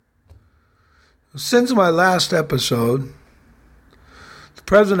Since my last episode, the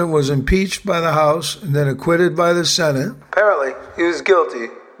president was impeached by the House and then acquitted by the Senate. Apparently, he was guilty,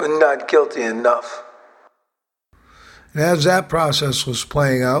 but not guilty enough. And as that process was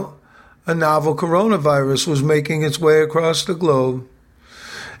playing out, a novel coronavirus was making its way across the globe,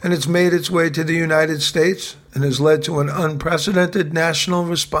 and it's made its way to the United States and has led to an unprecedented national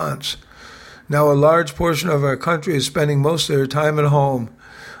response. Now a large portion of our country is spending most of their time at home,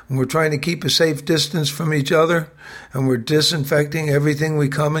 and we're trying to keep a safe distance from each other, and we're disinfecting everything we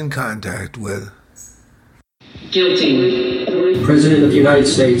come in contact with. Guilty. President of the United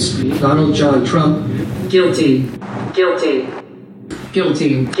States, Donald John Trump. Guilty. Guilty.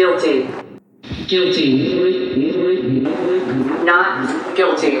 Guilty. Guilty. Guilty. Not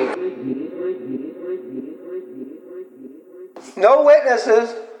guilty. No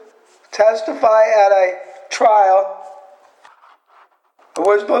witnesses testify at a trial.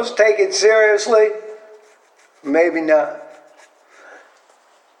 We're supposed to take it seriously? Maybe not.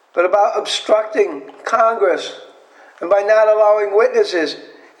 But about obstructing Congress, and by not allowing witnesses,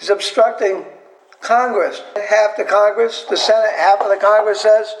 is obstructing Congress. Half the Congress, the Senate, half of the Congress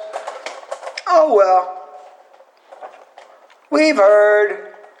says, oh well, we've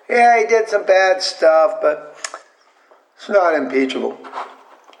heard, yeah, he did some bad stuff, but it's not impeachable.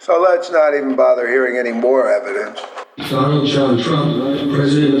 So let's not even bother hearing any more evidence. Donald John Trump,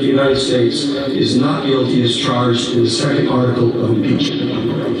 President of the United States, is not guilty as charged in the second article of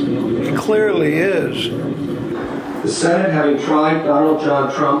impeachment. It clearly is. The Senate, having tried Donald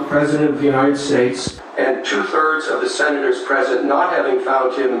John Trump, President of the United States, and 2/3 of the senators present not having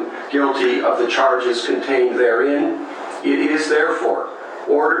found him guilty of the charges contained therein, it is therefore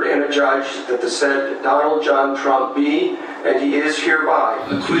ordered and adjudged that the said Donald John Trump be, and he is hereby,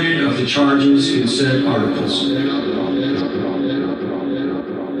 acquitted of the charges in said articles.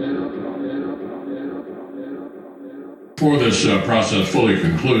 Before this process fully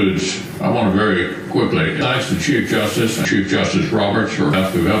concludes, I want to very quickly thank the Chief Justice and Chief Justice Roberts for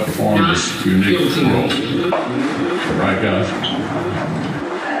having helped perform this unique role. Right, guys?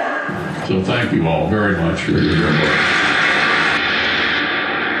 So thank you all very much for your work.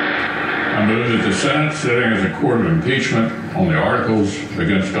 I move that the Senate, sitting as a court of impeachment on the articles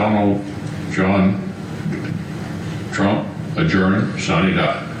against Donald John Trump, adjourn, sine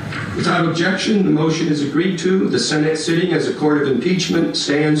die. Without objection, the motion is agreed to. The Senate, sitting as a court of impeachment,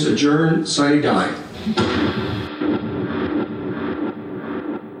 stands adjourned, sine die.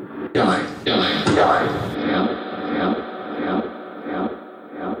 Die.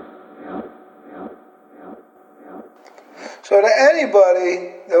 So to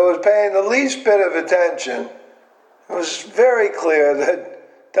anybody that was paying the least bit of attention, it was very clear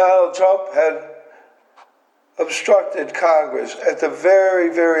that Donald Trump had obstructed Congress at the very,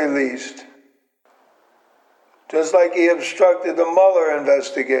 very least. Just like he obstructed the Mueller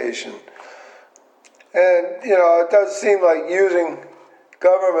investigation. And, it does seem like using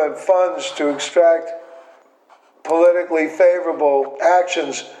government funds to extract politically favorable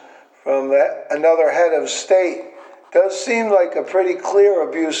actions from another head of state does seem like a pretty clear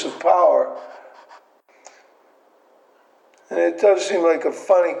abuse of power. And it does seem like a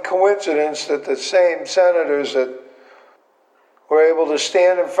funny coincidence that the same senators that were able to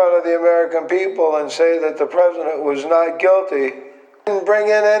stand in front of the American people and say that the president was not guilty didn't bring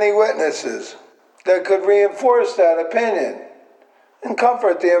in any witnesses that could reinforce that opinion and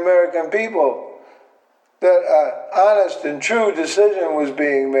comfort the American people that an honest and true decision was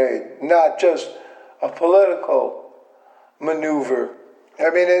being made, not just a political maneuver. I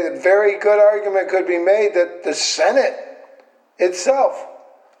mean, a very good argument could be made that the Senate itself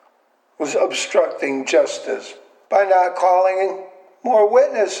was obstructing justice by not calling more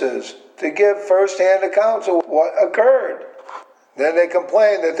witnesses to give first-hand accounts of what occurred. Then they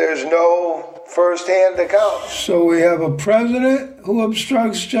complain that there's no first-hand accounts. So we have a president who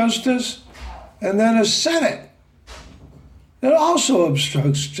obstructs justice, and then a Senate that also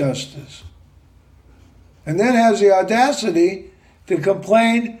obstructs justice, and then has the audacity to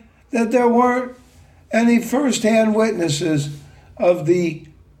complain that there weren't any first-hand witnesses of the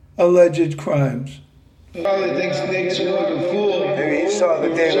alleged crimes. Probably thinks Nixon was a fool. Maybe he saw the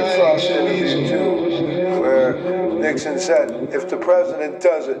David Frost interview too, where Nixon said, if the president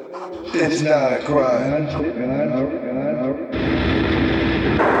does it, it's not a crime.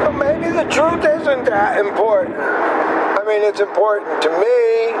 But maybe the truth isn't that important. I mean, it's important to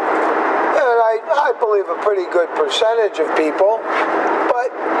me, and I believe a pretty good percentage of people, but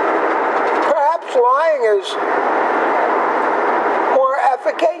perhaps lying is more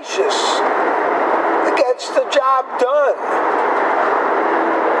efficacious. It gets the job done.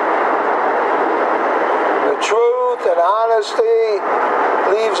 and honesty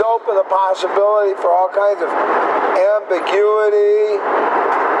leaves open the possibility for all kinds of ambiguity,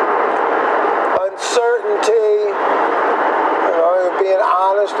 uncertainty, being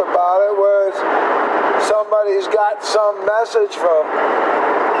honest about it, whereas somebody's got some message from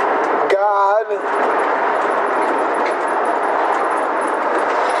God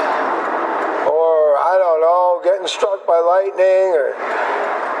or, I don't know, getting struck by lightning or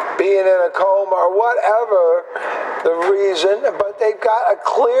being in a coma or whatever the reason, but they've got a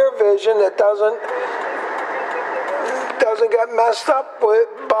clear vision that doesn't get messed up with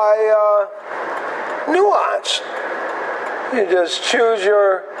by nuance. You just choose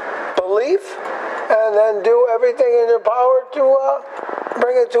your belief and then do everything in your power to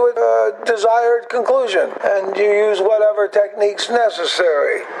bring it to a desired conclusion. And you use whatever techniques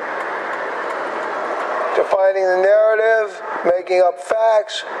necessary. Defining the narrative, making up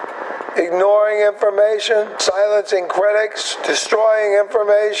facts, ignoring information, silencing critics, destroying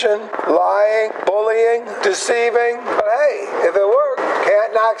information, lying, bullying, deceiving. But hey, if it worked,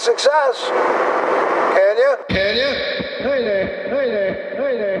 can't knock success. Can you? Can you?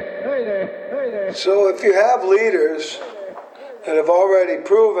 So if you have leaders that have already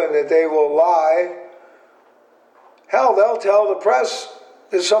proven that they will lie, hell, they'll tell the press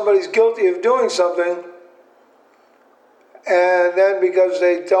that somebody's guilty of doing something, and then because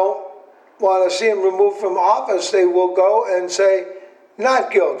they don't want to see him removed from office, they will go and say,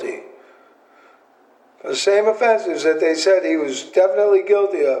 not guilty. The same offenses that they said he was definitely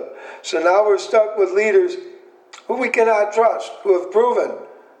guilty of. So now we're stuck with leaders who we cannot trust, who have proven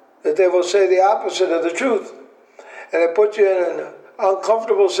that they will say the opposite of the truth. And it puts you in an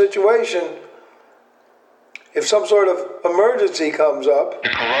uncomfortable situation if some sort of emergency comes up.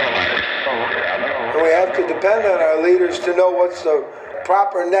 And we have to depend on our leaders to know what's the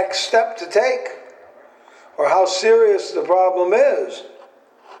proper next step to take or how serious the problem is.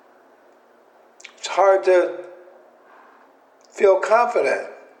 It's hard to feel confident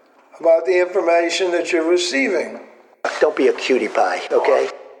about the information that you're receiving. Don't be a cutie pie,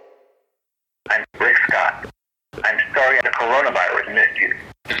 okay? I'm Rick Scott. I'm sorry the coronavirus missed you.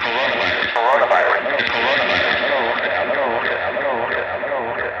 The coronavirus.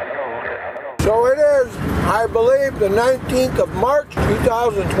 So it is, I believe, the 19th of March,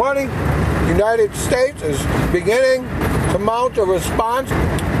 2020. The United States is beginning to mount a response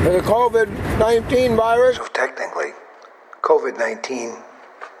to the COVID-19 virus. So technically, COVID-19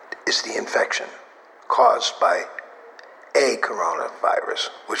 is the infection caused by a coronavirus,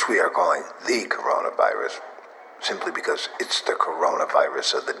 which we are calling the coronavirus, simply because it's the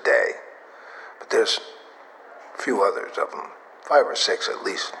coronavirus of the day. But there's a few others of them, 5 or 6 at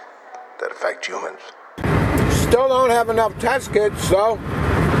least, that affect humans. Still don't have enough test kits, though.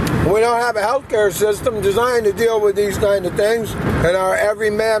 We don't have a healthcare system designed to deal with these kind of things, and our every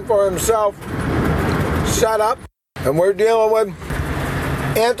man for himself set up, and we're dealing with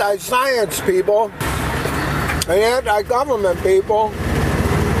anti-science people and anti-government people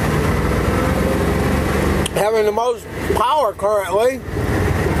having the most power currently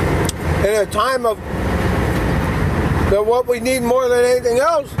in a time of that what we need more than anything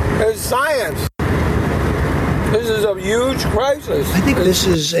else is science. This is a huge crisis. I think this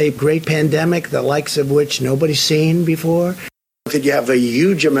is a great pandemic, the likes of which nobody's seen before, that you have a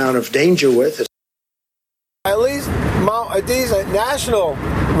huge amount of danger with. At least mount a decent national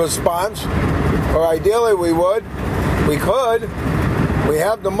response, or ideally we could. We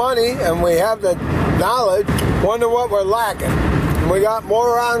have the money and we have the knowledge. Wonder what we're lacking. We got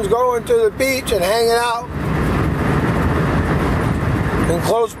morons going to the beach and hanging out in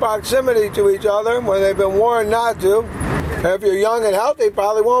close proximity to each other when they've been warned not to. And if you're young and healthy, it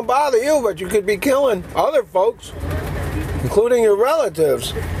probably won't bother you, but you could be killing other folks, including your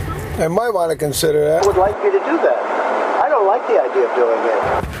relatives. They might want to consider that. I would like you to do that. I don't like the idea of doing it.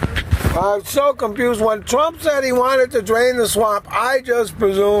 I was so confused. When Trump said he wanted to drain the swamp, I just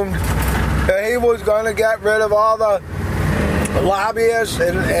presumed that he was going to get rid of all the lobbyists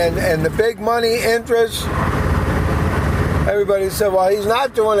and the big money interests. Everybody said, well, he's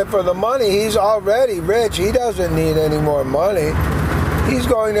not doing it for the money. He's already rich. He doesn't need any more money. He's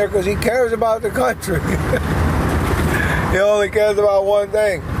going there because he cares about the country. He only cares about one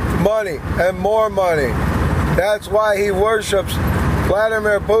thing, money and more money. That's why he worships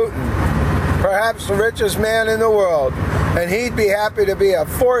Vladimir Putin, perhaps the richest man in the world. And he'd be happy to be a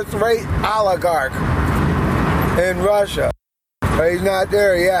fourth-rate oligarch in Russia. But he's not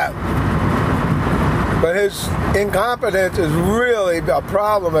there yet. But his incompetence is really a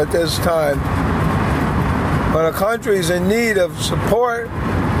problem at this time. When a country's in need of support,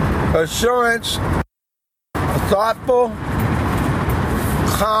 assurance, thoughtful,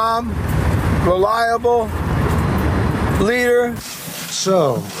 calm, reliable leader.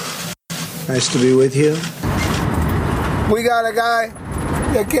 So, nice to be with you. We got a guy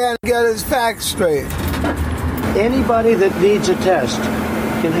that can't get his facts straight. Anybody that needs a test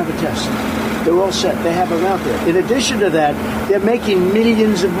can have a test. They're all set. They have them out there. In addition to that, they're making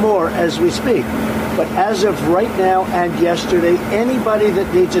millions of more as we speak. But as of right now and yesterday, anybody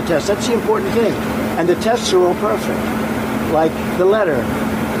that needs a test, that's the important thing. And the tests are all perfect. Like the letter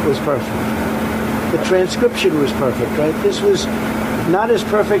was perfect. The transcription was perfect, right? This was not as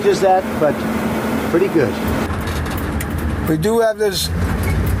perfect as that, but pretty good. We do have this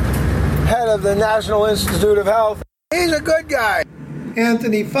head of the National Institute of Health. He's a good guy,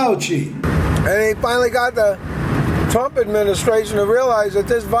 Anthony Fauci. And he finally got the Trump administration to realize that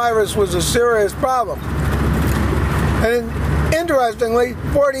this virus was a serious problem. And interestingly,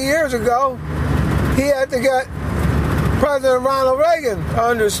 40 years ago, he had to get President Ronald Reagan to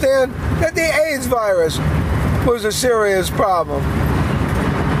understand that the AIDS virus was a serious problem.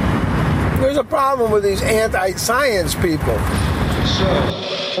 There's a problem with these anti-science people.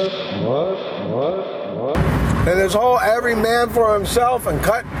 What? And this whole every man for himself and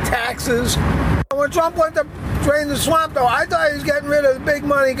cut taxes. When Trump went to drain the swamp, though, I thought he was getting rid of the big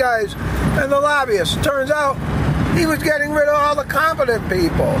money guys and the lobbyists. Turns out he was getting rid of all the competent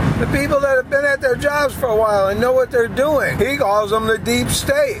people, the people that have been at their jobs for a while and know what they're doing. He calls them the deep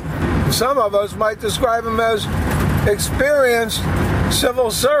state. Some of us might describe them as experienced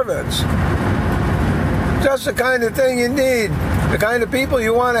civil servants. Just the kind of thing you need, the kind of people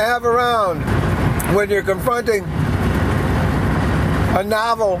you want to have around when you're confronting a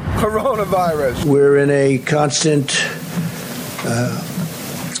novel coronavirus. We're in a constant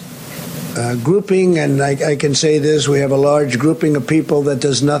grouping, and I can say this, we have a large grouping of people that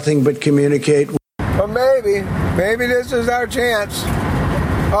does nothing but communicate. But maybe this is our chance,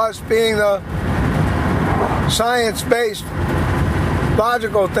 us being the science-based,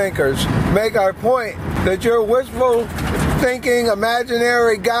 logical thinkers, make our point that your wishful thinking,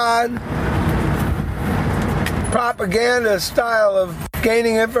 imaginary God, propaganda style of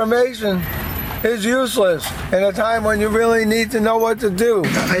gaining information is useless in a time when you really need to know what to do.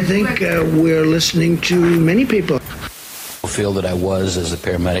 I think we're listening to many people. Field that I was as a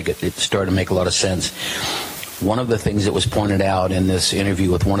paramedic, it started to make a lot of sense. One of the things that was pointed out in this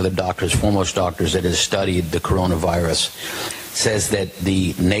interview with one of the doctors, foremost doctors that has studied the coronavirus, says that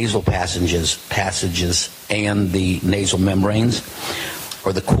the nasal passages and the nasal membranes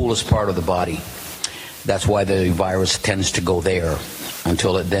are the coolest part of the body. That's why the virus tends to go there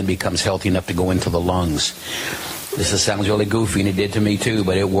until it then becomes healthy enough to go into the lungs. This sounds really goofy, and it did to me too,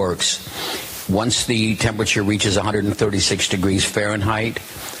 but it works. Once the temperature reaches 136 degrees Fahrenheit,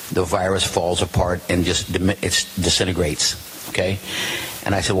 the virus falls apart and just disintegrates, okay?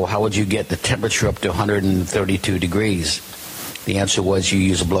 And I said, well, how would you get the temperature up to 132 degrees? The answer was you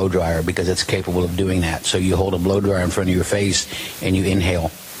use a blow dryer because it's capable of doing that. So you hold a blow dryer in front of your face and you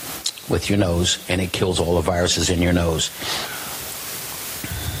inhale with your nose, and it kills all the viruses in your nose.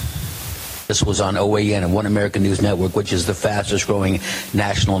 This was on OAN and One American News Network, which is the fastest growing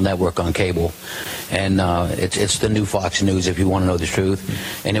national network on cable. And it's the new Fox News, if you want to know the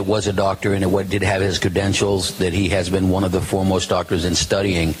truth. And it was a doctor, and it did have his credentials that he has been one of the foremost doctors in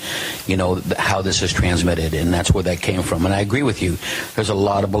studying, how this is transmitted. And that's where that came from. And I agree with you. There's a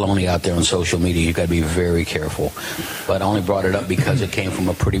lot of baloney out there on social media. You've got to be very careful. But I only brought it up because it came from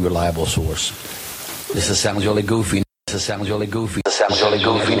a pretty reliable source. This sounds really goofy. It sounds really goofy. It sounds really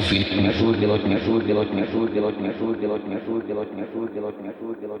goofy.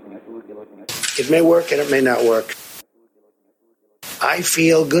 It may work and it may not work. I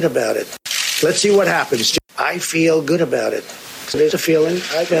feel good about it. Let's see what happens. I feel good about it. So there's a feeling.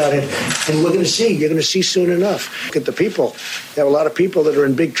 I got it. And we're going to see. You're going to see soon enough. Look at the people. There are a lot of people that are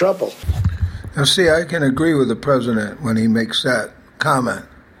in big trouble. Now, see, I can agree with the president when he makes that comment.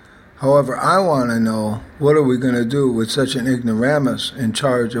 However, I want to know, what are we going to do with such an ignoramus in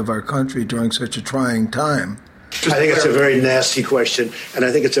charge of our country during such a trying time? I think it's a very nasty question, and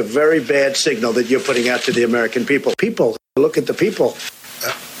I think it's a very bad signal that you're putting out to the American people. People, look at the people.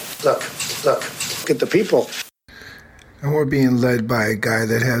 Look at the people. And we're being led by a guy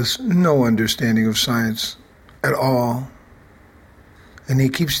that has no understanding of science at all. And he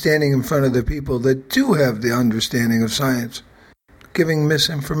keeps standing in front of the people that do have the understanding of science, giving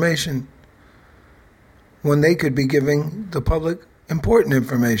misinformation when they could be giving the public important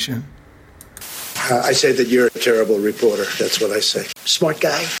information. I say that you're a terrible reporter. That's what I say. Smart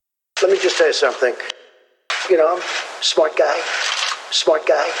guy. Let me just tell you something. I'm a smart guy. smart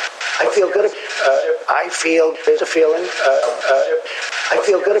guy. I feel good. I feel there's a feeling. I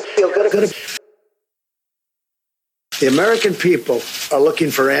feel good. The American people are looking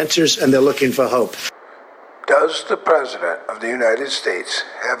for answers, and they're looking for hope. Does the President of the United States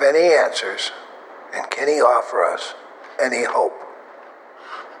have any answers, and can he offer us any hope?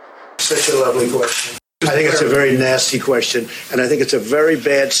 Such a lovely question. I think it's a very nasty question, and I think it's a very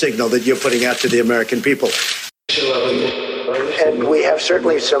bad signal that you're putting out to the American people. And we have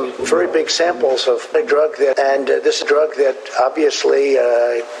certainly some very big samples of a drug this drug that obviously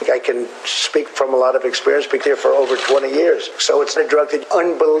I can speak from a lot of experience, been here for over 20 years. So it's a drug that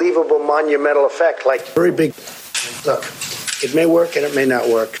unbelievable monumental effect, like very big. Look, it may work and it may not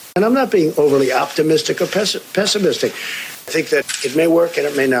work. And I'm not being overly optimistic or pessimistic. I think that it may work and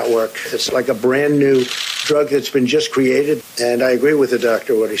it may not work. It's like a brand new drug that's been just created. And I agree with the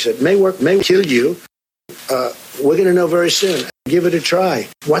doctor, what he said. May work, may kill you. We're going to know very soon. Give it a try.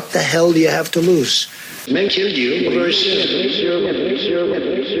 What the hell do you have to lose? May kill you very soon.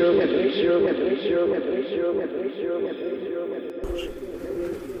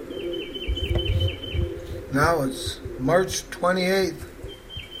 Now it's March 28th,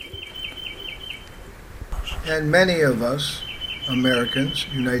 and many of us, Americans,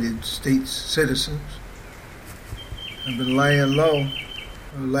 United States citizens, have been laying low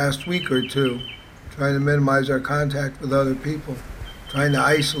for the last week or two, trying to minimize our contact with other people, trying to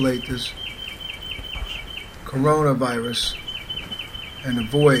isolate this coronavirus and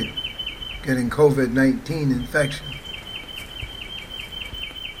avoid getting COVID-19 infection.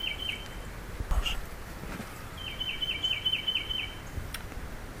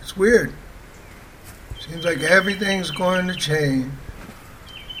 It's weird. Seems like everything's going to change.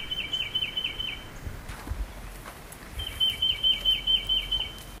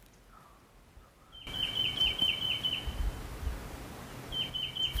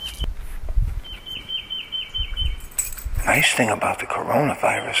 Nice thing about the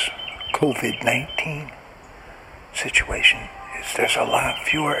coronavirus, COVID-19 situation is there's a lot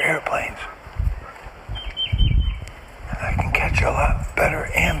fewer airplanes. And I can catch a lot better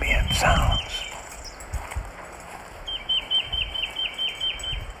ambient sounds.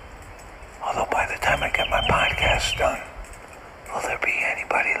 Although by the time I get my podcast done,